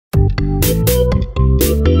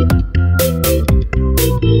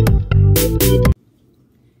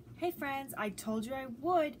I told you I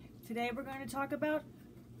would. Today we're going to talk about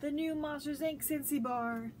the new Monsters Inc. Scentsy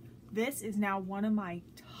bar. This is now one of my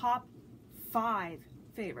top 5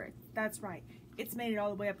 favorites. That's right. It's made it all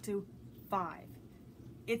the way up to 5.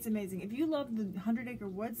 It's amazing. If you love the 100 Acre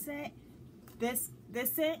Wood scent, this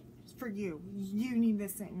scent is for you. You need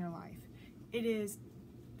this scent in your life. It is,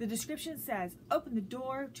 the description says, open the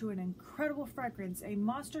door to an incredible fragrance. A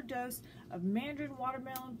monster dose of mandarin,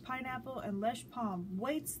 watermelon, pineapple, and lush palm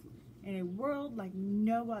waits in a world like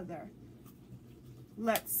no other.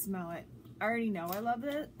 Let's smell it. I already know I love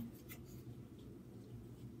it.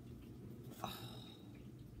 Oh.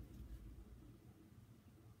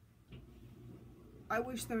 I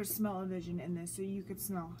wish there was smell-o-vision in this so you could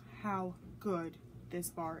smell how good this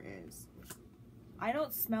bar is. I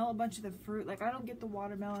don't smell a bunch of the fruit. Like, I don't get the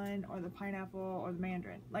watermelon or the pineapple or the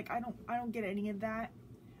mandarin. Like, I don't get any of that.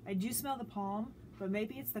 I do smell the palm, but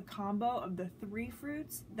maybe it's the combo of the 3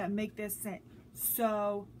 fruits that make this scent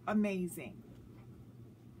so amazing.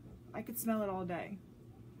 I could smell it all day.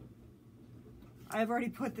 I've already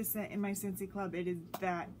put this scent in my Scentsy Club. It is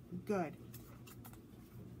that good.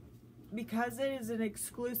 Because it is an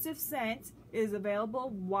exclusive scent, it is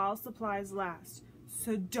available while supplies last.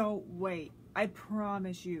 So don't wait. I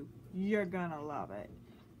promise you, you're gonna love it.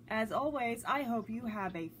 As always, I hope you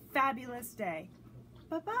have a fabulous day.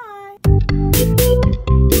 Bye-bye.